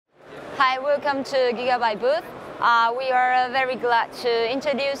Hi, welcome to Gigabyte booth. We are very glad to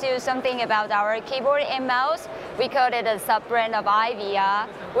introduce you something about our keyboard and mouse. We call it a sub-brand of Aivia,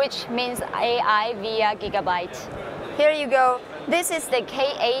 which means AI via Gigabyte. Here you go. This is the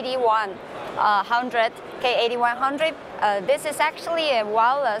K8100. This is actually a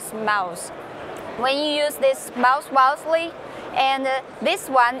wireless mouse. When you use this mouse wirelessly, and this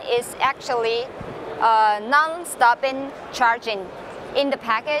one is actually non-stopping charging. In the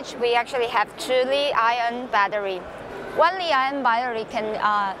package, we actually have 2 Li-ion battery. 1 Li-ion battery can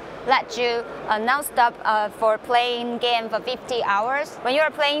let you non-stop for playing game for 50 hours. When you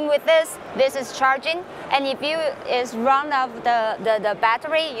are playing with this is charging, and if you is run out of the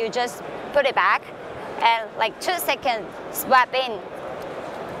battery, you just put it back, and like 2 seconds, swap in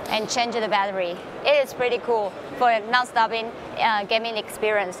and change the battery. It is pretty cool for non-stopping gaming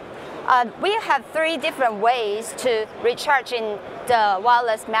experience. We have 3 different ways to recharging the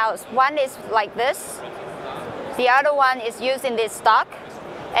wireless mouse. One is like this. The other one is using this stock,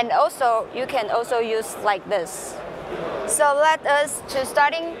 and also you can also use like this. So let us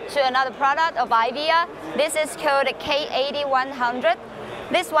starting to another product of Aivia. This is called the K8100.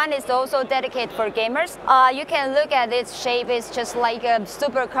 This one is also dedicated for gamers. You can look at its shape. It's just like a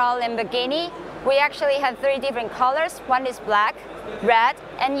supercar Lamborghini. We actually have 3 different colors. One is black, red,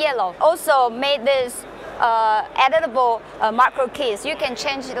 and yellow. Also made this editable macro keys. You can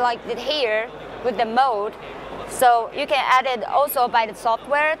change it like here with the mode. So you can add it also by the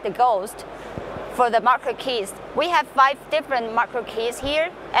software, the Ghost, for the macro keys. We have 5 different macro keys here.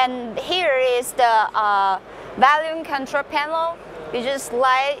 And here is the volume control panel. You just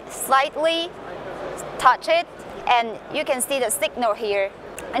slightly touch it, and you can see the signal here.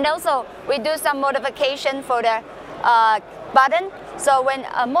 And also, we do some modification for the button. So when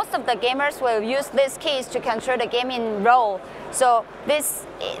most of the gamers will use these keys to control the gaming role. So these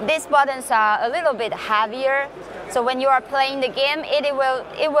buttons are a little bit heavier. So when you are playing the game, it will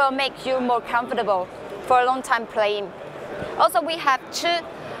make you more comfortable for a long time playing. Also, we have 2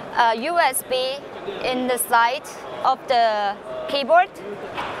 USB in the side of the keyboard.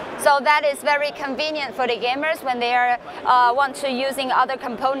 So that is very convenient for the gamers when they are want to using other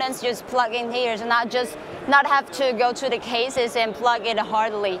components. Just plug in here, so not have to go to the cases and plug it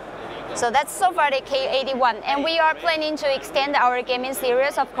hardly. So that's so far the K81, and we are planning to extend our gaming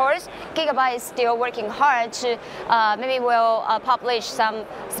series. Of course, Gigabyte is still working hard to maybe we'll publish some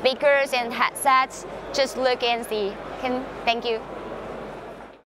speakers and headsets. Just look and see. Thank you.